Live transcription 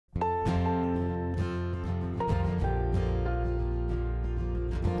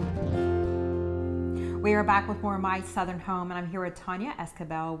We are back with more of My Southern Home, and I'm here with Tonya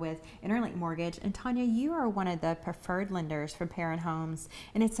Esquibel with InterLinc Mortgage. And Tonya, you are one of the preferred lenders for parent homes,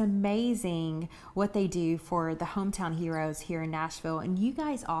 and it's amazing what they do for the hometown heroes here in Nashville. And you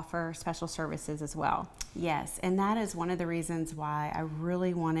guys offer special services as well. Yes, and that is one of the reasons why I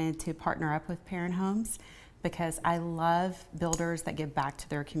really wanted to partner up with parent homes, because I love builders that give back to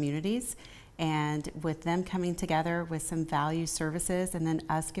their communities. And with them coming together with some value services and then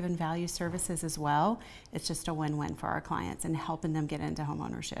us giving value services as well, it's just a win-win for our clients and helping them get into home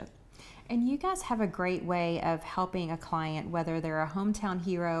ownership. And you guys have a great way of helping a client, whether they're a hometown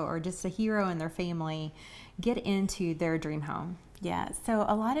hero or just a hero in their family, get into their dream home. Yeah, so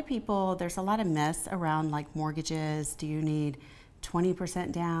a lot of people, there's a lot of myths around like mortgages. Do you need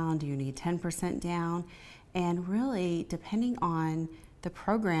 20% down? Do you need 10% down? And really, depending on the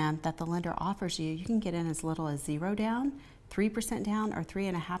program that the lender offers you, you can get in as little as 0 down, 3% down, or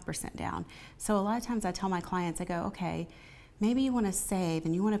 3.5% down. So a lot of times I tell my clients, I go, okay, maybe you want to save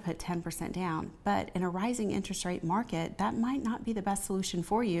and you want to put 10% down, but in a rising interest rate market, that might not be the best solution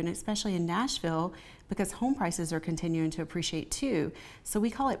for you, and especially in Nashville, because home prices are continuing to appreciate too. So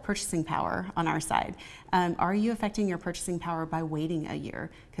we call it purchasing power on our side. Are you affecting your purchasing power by waiting a year?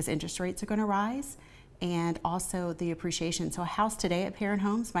 Because interest rates are going to rise, and also the appreciation. So a house today at Parent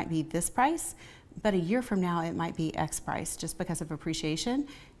Homes might be this price, but a year from now it might be X price just because of appreciation.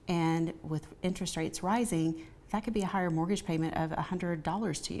 And with interest rates rising, that could be a higher mortgage payment of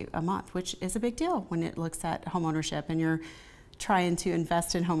 $100 to you a month, which is a big deal when it looks at home ownership and you're trying to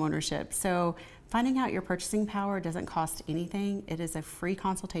invest in home ownership. So finding out your purchasing power doesn't cost anything. It is a free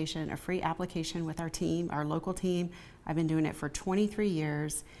consultation, a free application with our team, our local team. I've been doing it for 23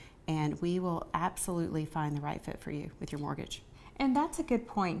 years. And we will absolutely find the right fit for you with your mortgage. And that's a good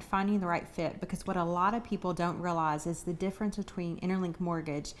point, finding the right fit, because what a lot of people don't realize is the difference between InterLinc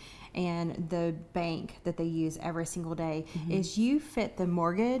Mortgage and the bank that they use every single day is you fit the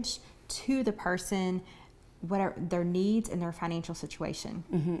mortgage to the person, whatever their needs and their financial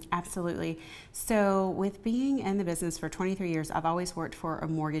situation. Absolutely. So with being in the business for 23 years, I've always worked for a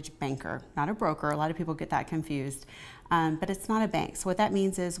mortgage banker, not a broker. A lot of people get that confused, but it's not a bank. So what that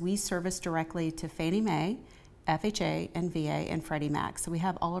means is we service directly to Fannie Mae, FHA, and VA, and Freddie Mac. So we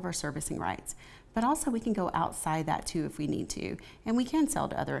have all of our servicing rights. But also we can go outside that too if we need to, and we can sell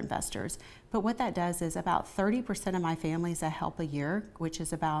to other investors. But what that does is about 30% of my families I help a year, which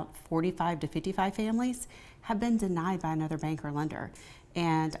is about 45 to 55 families, have been denied by another bank or lender.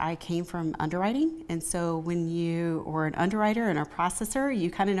 And I came from underwriting, and so when you are an underwriter and a processor,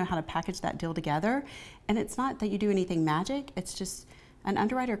 you kind of know how to package that deal together. And it's not that you do anything magic, it's just an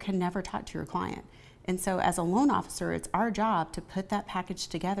underwriter can never talk to your client. And so as a loan officer, it's our job to put that package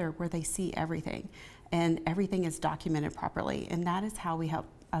together where they see everything and everything is documented properly. And that is how we help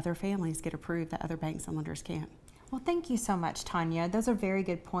other families get approved that other banks and lenders can't. Well, thank you so much, Tonya. Those are very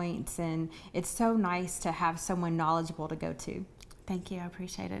good points, and it's so nice to have someone knowledgeable to go to. Thank you, I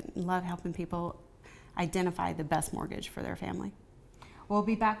appreciate it. Love helping people identify the best mortgage for their family. We'll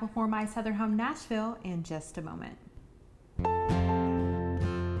be back with more My Southern Home Nashville in just a moment.